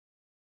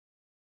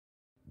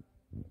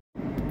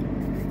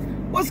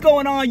What's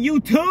going on,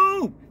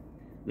 YouTube?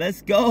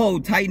 Let's go.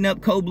 Tighten up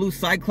Code Blue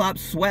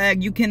Cyclops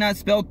swag. You cannot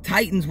spell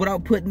Titans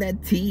without putting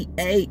that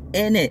T-A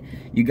in it.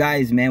 You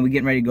guys, man, we're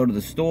getting ready to go to the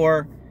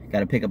store. Got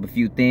to pick up a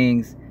few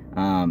things.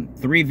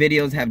 3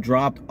 videos have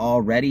dropped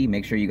already.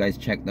 Make sure you guys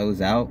check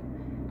those out.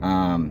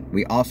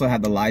 We also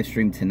have the live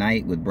stream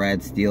tonight with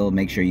Brad Steele.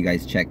 Make sure you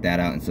guys check that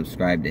out and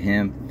subscribe to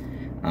him.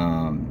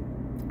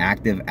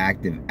 Active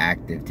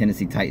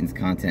Tennessee Titans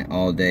content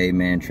all day,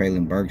 man.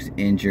 Treylon Burks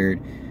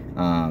injured.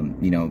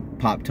 You know,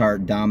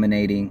 Pop-Tart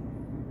dominating.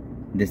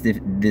 This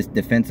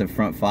defensive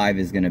front 5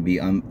 is gonna be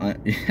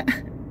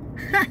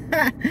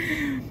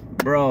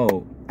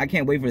bro, I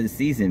can't wait for the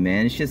season,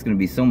 man. It's just gonna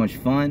be so much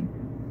fun.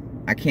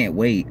 I can't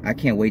wait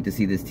to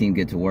see this team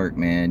get to work,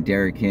 man.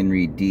 Derrick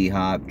Henry,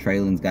 D-HOP,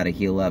 Treylon's got to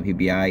heal up. He'll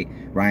be all right.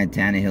 Ryan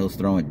Tannehill's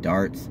throwing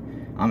darts.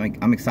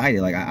 I'm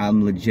excited. Like,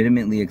 I'm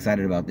legitimately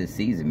excited about this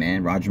season,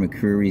 man. Roger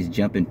McCreary's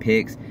jumping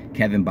picks.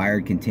 Kevin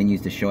Byard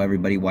continues to show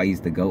everybody why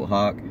he's the GOAT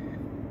Hawk.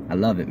 I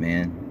love it,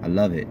 man. I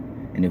love it.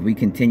 And if we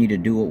continue to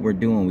do what we're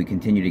doing, we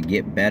continue to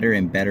get better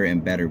and better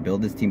and better,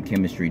 build this team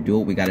chemistry, do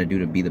what we got to do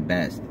to be the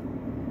best.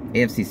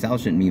 AFC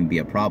South shouldn't even be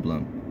a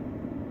problem.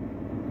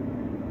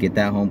 Get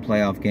that home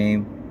playoff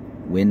game,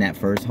 win that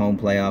first home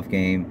playoff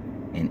game,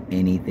 and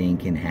anything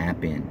can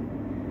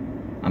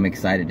happen. I'm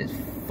excited as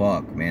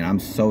fuck, man. I'm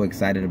so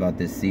excited about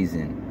this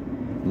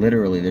season.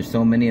 Literally, there's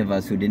so many of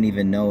us who didn't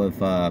even know if,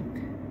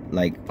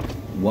 like,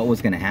 what was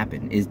going to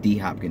happen. Is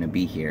D-HOP going to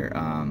be here?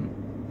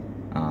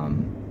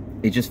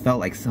 It just felt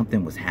like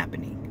something was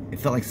happening. It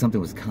felt like something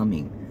was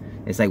coming.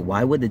 It's like,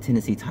 why would the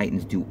Tennessee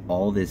Titans do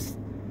all this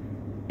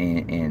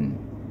and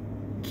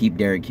keep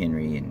Derrick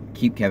Henry and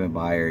keep Kevin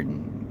Byard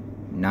and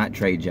not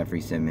trade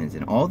Jeffrey Simmons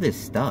and all this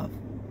stuff?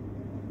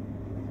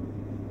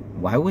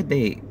 Why would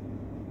they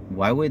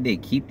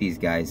keep these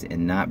guys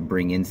and not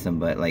bring in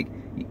somebody? Like,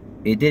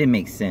 it didn't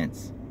make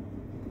sense.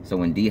 So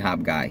when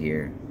D-HOP got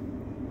here,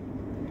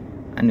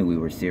 I knew we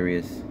were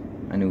serious.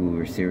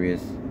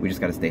 We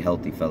just got to stay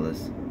healthy,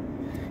 fellas.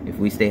 If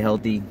we stay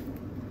healthy,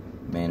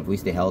 man,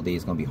 it's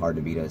going to be hard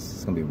to beat us.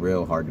 It's going to be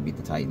real hard to beat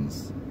the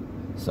Titans.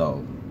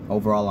 So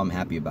overall, I'm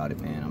happy about it,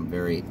 man. I'm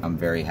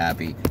very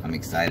happy. I'm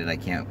excited. I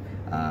can't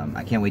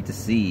wait to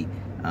see.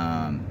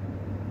 I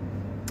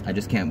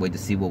just can't wait to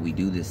see what we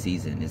do this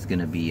season. It's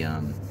gonna be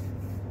a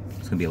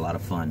lot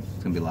of fun.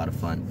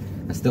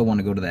 I still want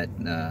to go to that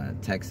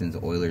Texans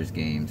Oilers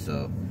game,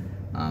 so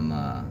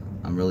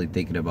I'm really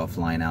thinking about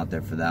flying out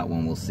there for that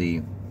one. We'll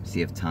see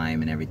if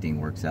time and everything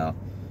works out.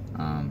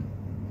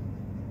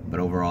 But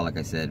overall, like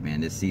I said,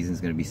 man, this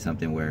season's gonna be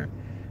something where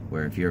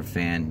if you're a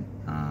fan,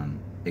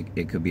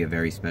 it could be a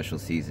very special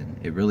season.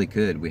 It really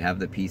could. We have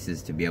the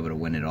pieces to be able to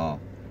win it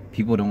all.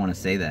 People don't want to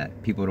say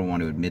that. People don't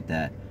want to admit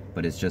that,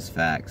 but it's just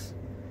facts.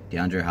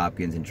 DeAndre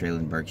Hopkins and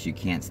Treylon Burks, you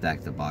can't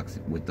stack the box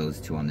with those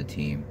two on the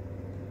team.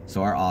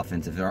 So our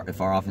offense,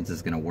 if our offense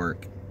is going to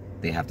work,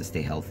 they have to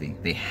stay healthy.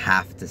 They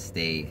have to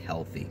stay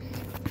healthy.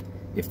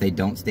 If they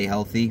don't stay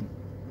healthy,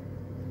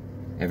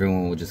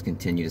 everyone will just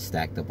continue to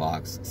stack the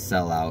box,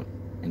 sell out,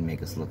 and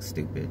make us look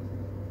stupid.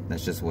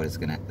 That's just what it's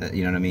going to,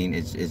 you know what I mean?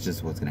 It's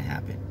just what's going to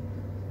happen.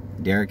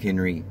 Derrick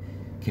Henry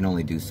can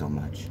only do so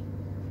much.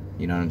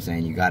 You know what I'm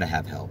saying? You got to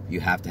have help. You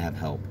have to have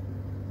help.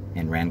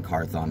 And Ran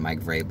Carthon,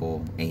 Mike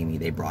Vrabel, Amy,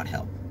 they brought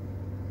help.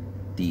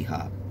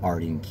 D-HOP,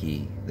 Arden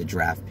Key, the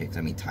draft picks.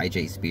 I mean,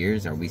 Tyjae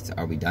Spears, are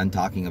we done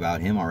talking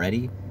about him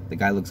already? The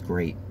guy looks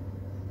great.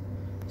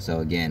 So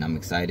again, I'm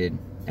excited.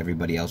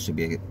 Everybody else should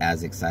be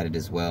as excited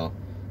as well.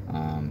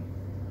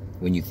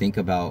 When you think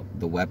about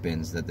the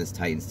weapons that this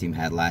Titans team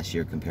had last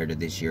year compared to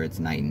this year, it's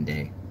night and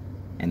day.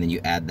 And then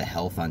you add the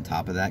health on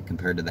top of that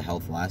compared to the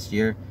health last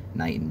year,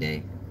 night and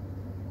day.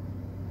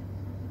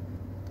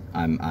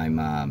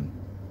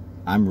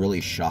 I'm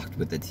really shocked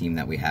with the team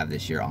that we have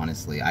this year,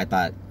 honestly. I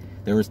thought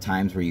there was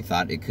times where you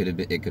thought it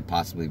could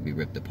possibly be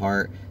ripped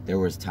apart. There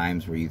was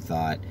times where you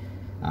thought,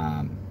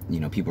 you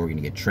know, people were going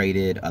to get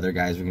traded, other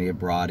guys were going to get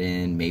brought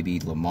in,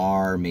 maybe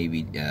Lamar,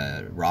 maybe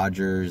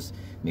Rodgers,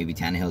 maybe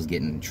Tannehill's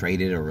getting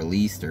traded or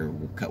released or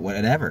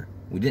whatever.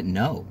 We didn't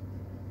know.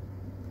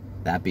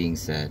 That being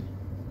said,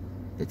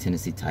 the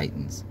Tennessee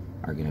Titans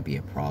are going to be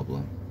a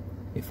problem.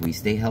 If we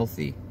stay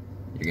healthy,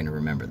 you're going to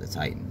remember the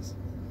Titans.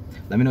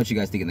 Let me know what you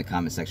guys think in the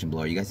comment section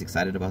below. Are you guys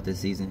excited about this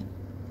season?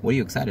 What are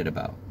you excited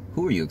about?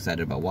 Who are you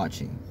excited about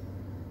watching?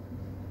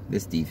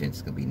 This defense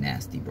is going to be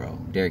nasty, bro.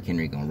 Derrick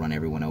Henry going to run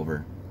everyone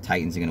over.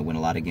 Titans are going to win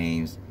a lot of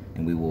games,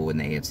 and we will win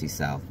the AFC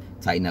South.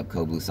 Tighten up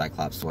Code Blue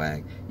Cyclops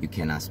swag. You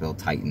cannot spell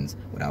Titans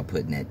without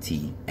putting that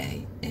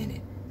T-A in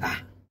it.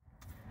 Ah.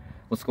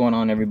 What's going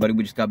on, everybody?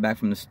 We just got back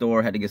from the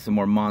store. Had to get some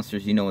more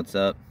monsters. You know what's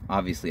up.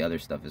 Obviously, other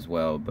stuff as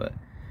well, but...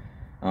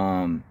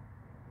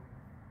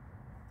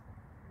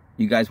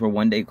 you guys were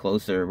one day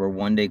closer. We're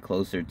one day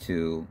closer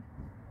to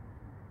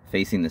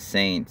facing the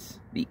Saints,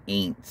 the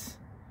Aints.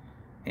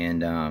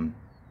 And,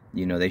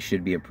 you know, they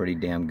should be a pretty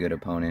damn good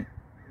opponent.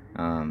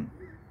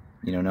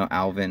 You know, no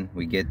Alvin,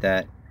 we get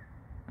that.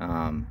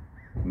 You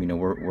know,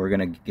 we're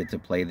going to get to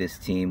play this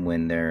team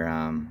when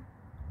they're,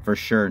 for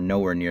sure,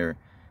 nowhere near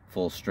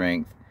full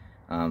strength.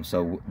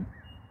 So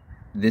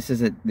this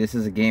is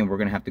a game we're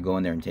gonna have to go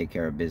in there and take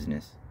care of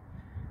business.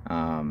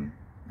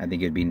 I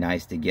think it'd be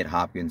nice to get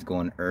Hopkins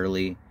going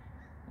early,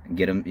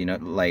 get him, you know,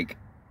 like,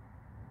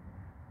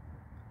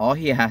 all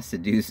he has to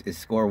do is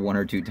score 1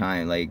 or 2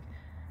 times, like,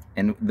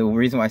 and the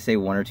reason why I say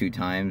 1 or 2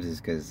 times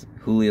is because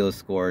Julio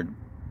scored,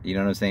 you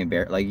know what I'm saying,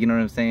 like, you know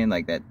what I'm saying,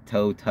 like that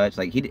toe touch,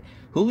 like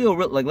Julio,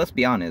 like, let's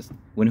be honest,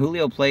 when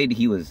Julio played,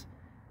 he was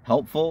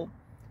helpful,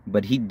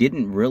 but he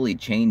didn't really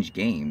change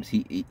games.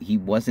 He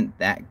wasn't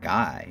that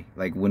guy.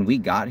 Like, when we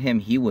got him,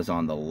 he was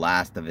on the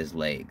last of his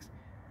legs.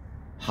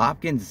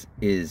 Hopkins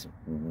is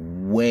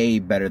way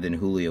better than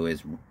Julio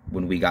is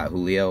when we got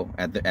Julio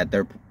at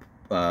their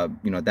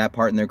you know, that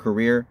part in their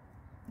career.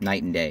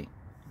 Night and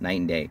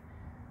day.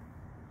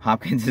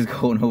 Hopkins is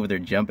going over there,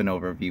 jumping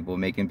over people,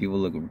 making people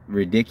look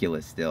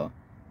ridiculous still.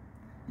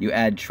 You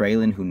add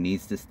Treylon, who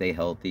needs to stay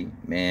healthy,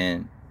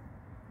 man.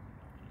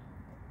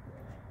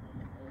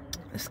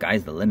 The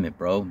sky's the limit,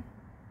 bro.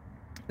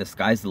 The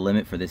sky's the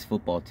limit for this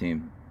football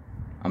team.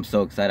 I'm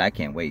so excited. I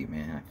can't wait,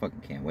 man. I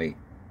fucking can't wait.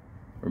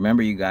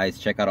 Remember, you guys,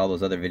 check out all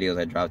those other videos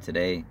I dropped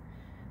today.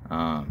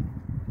 We're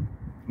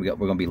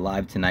gonna be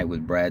live tonight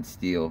with Brad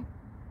Steele.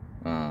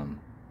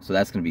 So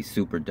that's gonna be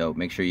super dope.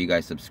 Make sure you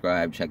guys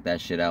subscribe. Check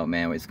that shit out,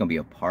 man. It's gonna be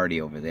a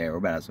party over there. We're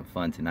about to have some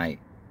fun tonight.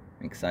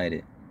 I'm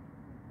excited.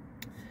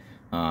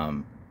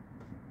 One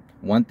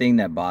thing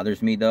that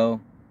bothers me though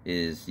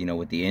is, you know,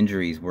 with the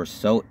injuries, we're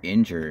so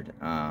injured.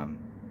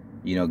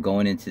 You know,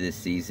 going into this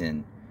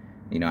season,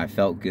 you know, I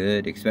felt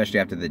good, especially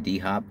after the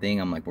D-HOP thing.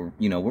 I'm like, we're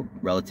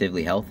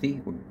relatively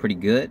healthy. We're pretty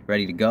good,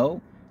 ready to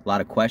go. A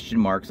lot of question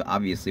marks,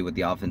 obviously, with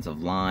the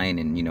offensive line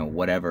and, you know,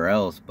 whatever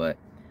else. But,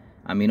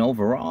 I mean,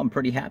 overall, I'm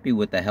pretty happy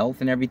with the health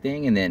and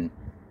everything. And then,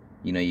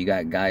 you know, you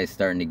got guys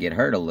starting to get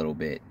hurt a little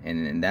bit.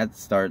 And that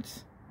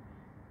starts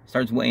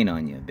weighing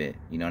on you a bit.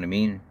 You know what I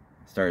mean?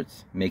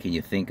 Starts making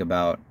you think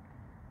about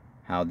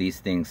how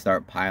these things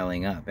start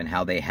piling up and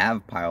how they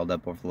have piled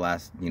up over the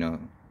last, you know,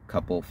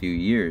 few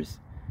years.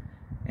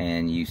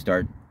 And you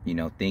start, you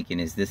know, thinking,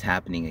 is this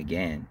happening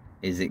again?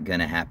 Is it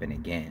gonna happen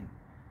again?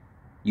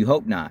 You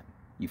hope not.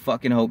 You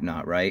fucking hope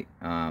not, right?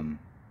 I'm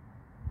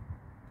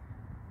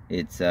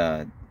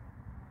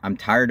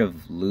tired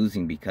of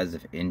losing because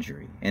of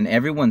injury. And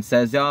everyone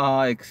says,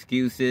 oh,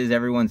 excuses,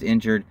 everyone's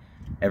injured.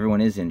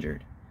 Everyone is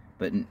injured,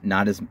 but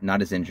not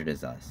as injured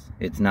as us.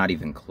 It's not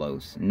even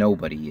close.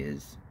 Nobody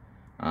is.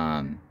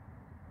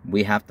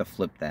 We have to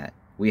flip that.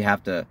 We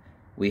have to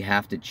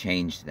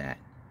change that.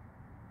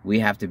 We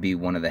have to be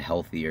one of the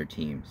healthier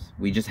teams.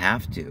 We just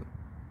have to.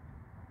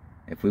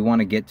 If we want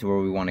to get to where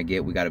we want to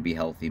get, we got to be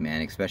healthy,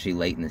 man. Especially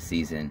late in the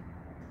season.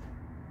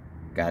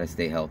 Got to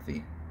stay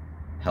healthy.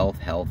 Health,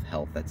 health,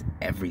 health. That's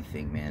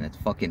everything, man. That's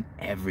fucking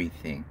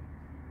everything.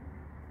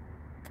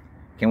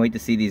 Can't wait to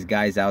see these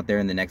guys out there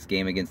in the next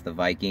game against the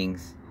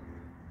Vikings.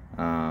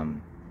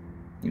 You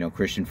know,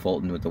 Christian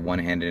Fulton with the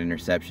one-handed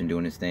interception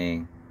doing his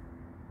thing.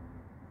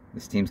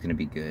 This team's going to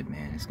be good,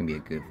 man. It's going to be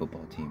a good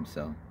football team,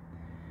 so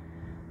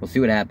we'll see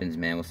what happens,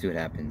 man. We'll see what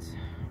happens.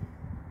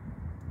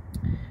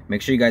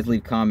 Make sure you guys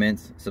leave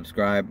comments,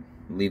 subscribe,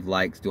 leave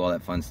likes, do all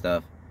that fun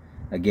stuff.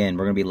 Again,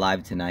 we're going to be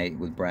live tonight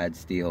with Brad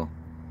Steele.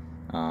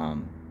 It's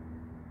going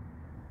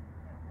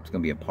to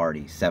be a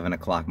party. 7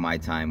 o'clock my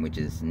time, which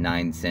is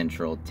 9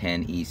 Central,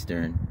 10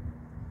 Eastern.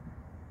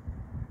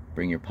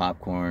 Bring your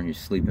popcorn, your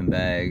sleeping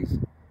bags,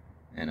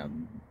 and a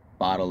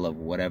bottle of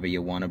whatever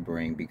you want to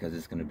bring, because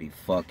it's going to be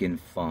fucking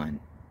fun.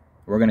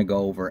 We're going to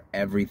go over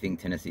everything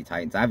Tennessee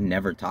Titans. I've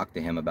never talked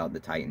to him about the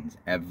Titans,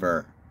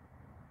 ever.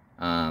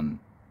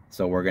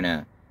 So we're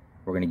gonna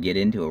get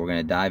into it. We're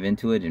gonna dive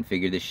into it and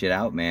figure this shit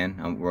out,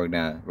 man. We're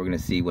gonna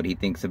see what he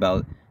thinks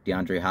about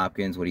DeAndre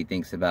Hopkins, what he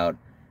thinks about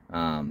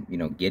you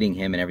know, getting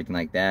him and everything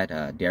like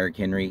that. Derrick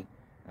Henry,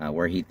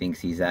 where he thinks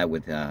he's at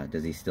with,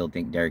 does he still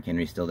think Derrick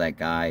Henry's still that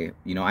guy?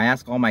 You know, I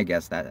ask all my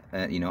guests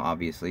that, you know,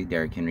 obviously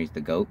Derrick Henry's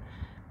the GOAT.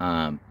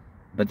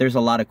 But there's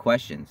a lot of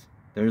questions.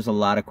 There's a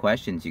lot of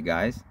questions, you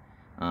guys.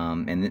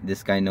 And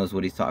this guy knows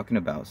what he's talking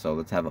about. So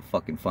let's have a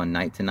fucking fun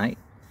night tonight.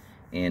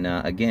 And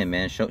again,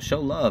 man, show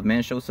love,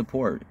 man, show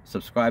support.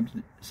 Subscribe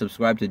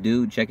to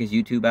Dude. Check his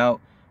YouTube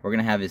out. We're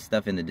gonna have his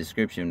stuff in the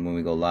description when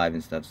we go live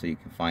and stuff, so you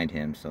can find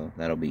him. So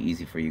that'll be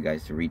easy for you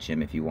guys to reach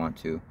him if you want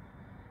to.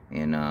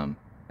 And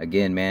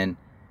again, man,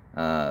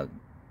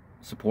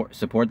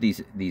 support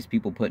these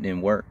people putting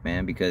in work,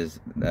 man, because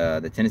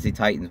the Tennessee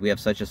Titans, we have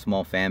such a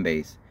small fan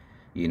base.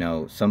 You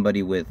know,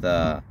 somebody with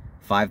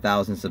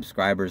 5,000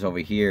 subscribers over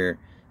here,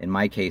 in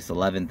my case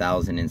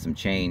 11,000 and some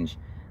change,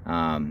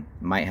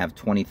 might have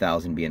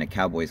 20,000 being a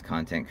Cowboys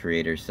content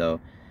creator. So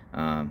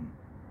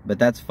but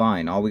that's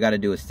fine. All we got to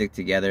do is stick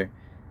together,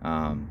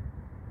 and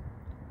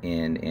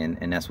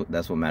that's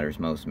what matters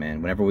most,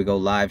 man. Whenever we go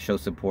live, show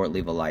support,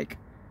 leave a like,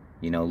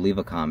 you know, leave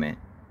a comment.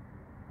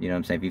 You know what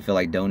I'm saying? If you feel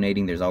like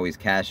donating, there's always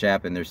Cash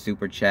App, and there's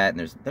Super Chat,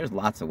 and there's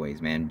lots of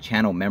ways, man.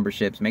 Channel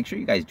memberships. Make sure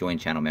you guys join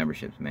channel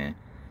memberships, man.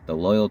 The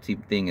loyalty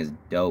thing is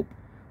dope.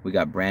 We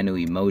got brand new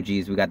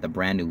emojis. We got the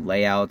brand new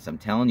layouts. I'm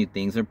telling you,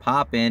 things are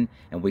popping.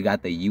 And we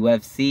got the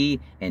UFC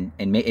and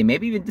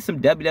maybe even some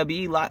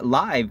WWE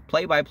live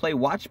play-by-play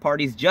watch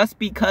parties just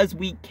because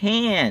we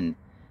can.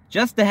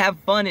 Just to have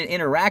fun and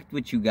interact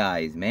with you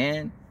guys,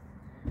 man.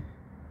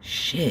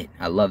 Shit.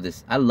 I love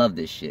this. I love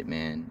this shit,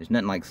 man. There's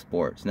nothing like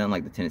sports. Nothing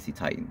like the Tennessee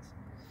Titans.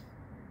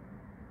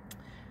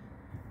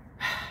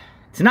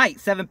 Tonight,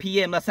 7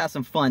 p.m., let's have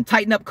some fun.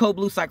 Tighten up Code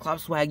Blue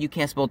Cyclops swag. You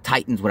can't spell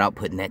Titans without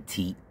putting that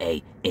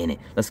T-A in it.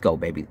 Let's go,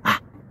 baby. Ah.